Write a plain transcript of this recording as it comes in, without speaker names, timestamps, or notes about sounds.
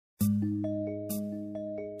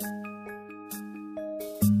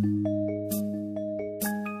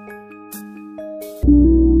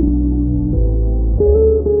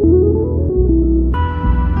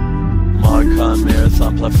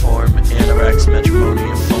platform, Anorex,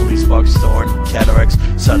 Metrimonium, Phonies, Box Thorn, Cataracts,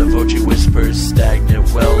 Sada Voce whispers,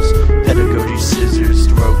 stagnant wells, pedagogy scissors,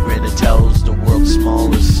 throat granite tells, the world's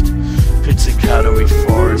smallest pizzicato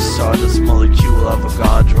forest, sawdust molecule,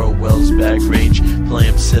 Avogadro, Wells back range,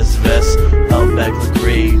 palimpsest vest, Outback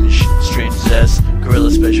Lagrange, strange zest,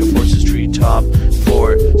 guerrilla special forces treetop,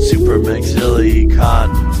 4, super maxillary, cod,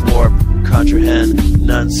 warp, contrahend,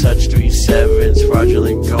 none such 3 sevens,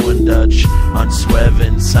 fraudulent going Dutch,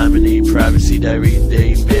 unsweven, simony, privacy, diary,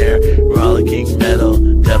 daymare, rollicking metal,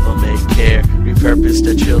 devil may care, repurposed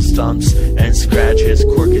to chill stumps and scratches,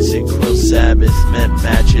 Corcus and Quill Sabbath, met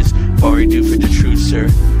matches, Bari do for detrucer,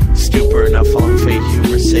 stupor, not following fate,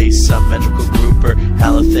 humor, say some metrical grouper,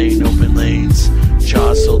 halothane, open lanes,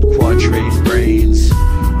 jostled, quatrain brains,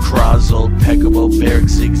 crozzled, peccable, barrack,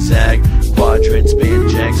 zigzag, quadrants,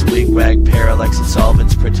 banjacks, wigwag, parallax,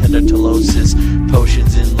 insolvents, pretender, telosis,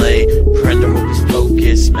 potions inlay, prender, hocus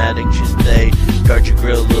pocus, Maddington, they, guard your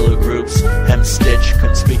grill, little groups, hem stitch,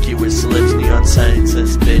 conspicuous lips, neon signs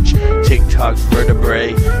says bitch, TikTok,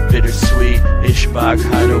 vertebrae, bittersweet, Ishbak,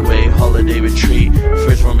 hideaway, holiday retreat,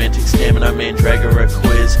 first romantic stamina, mandragora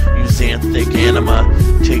quiz, Euxanthic anima,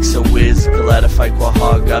 takes a whiz, galatified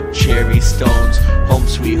quahog up, cherry stones, home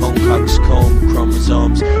sweet home coxcomb,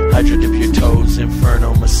 chromosomes, hydro dip your toes,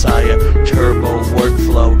 inferno, messiah, turbo,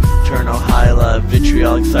 workflow, turnohyla,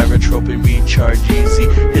 vitriolic, thyrotropin, recharge, easy,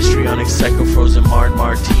 histrionic, psycho-frozen,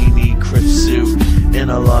 martini, crypt suit,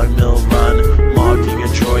 analog mill run, mocking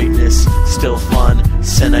adroitness, still fun,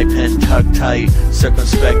 Senai pen tucked tight,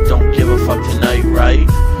 circumspect, don't give a fuck tonight, right?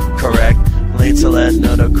 Correct, Lancelot,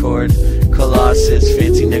 notochord, Colossus,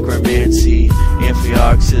 fancy necromancy,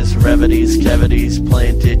 Amphioxus, revities, cavities,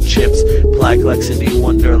 planted chips, plaque, Lexity,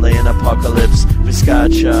 Wonderland, Apocalypse,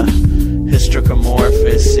 Viscacha,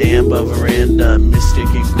 Hystricomorphous, Samba, Veranda, mystic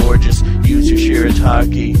and gorgeous, use your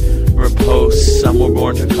shirataki, repose, some were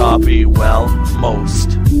born to copy, well,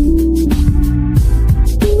 most.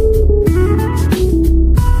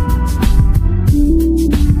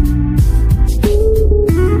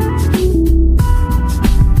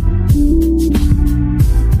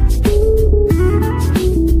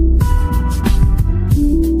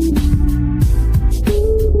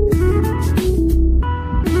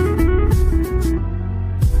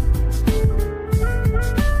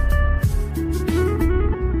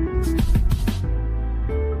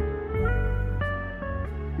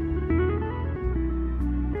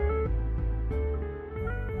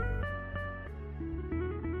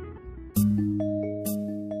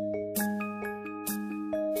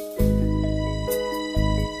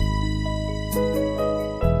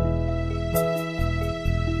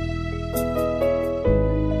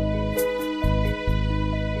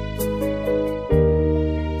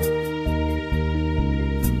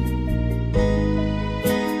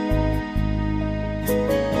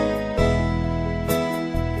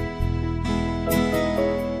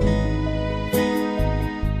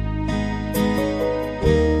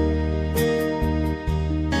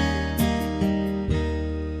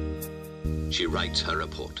 She writes her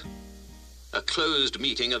report. A closed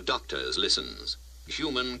meeting of doctors listens.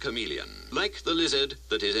 Human chameleon. Like the lizard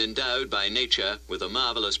that is endowed by nature with a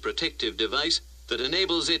marvelous protective device that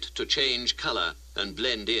enables it to change color and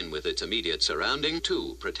blend in with its immediate surrounding,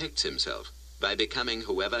 too protects himself by becoming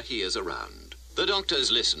whoever he is around. The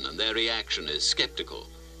doctors listen and their reaction is skeptical.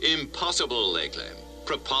 Impossible, they claim.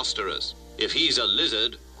 Preposterous. If he's a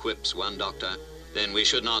lizard, quips one doctor, then we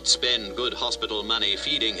should not spend good hospital money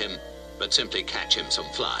feeding him, but simply catch him some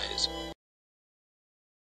flies.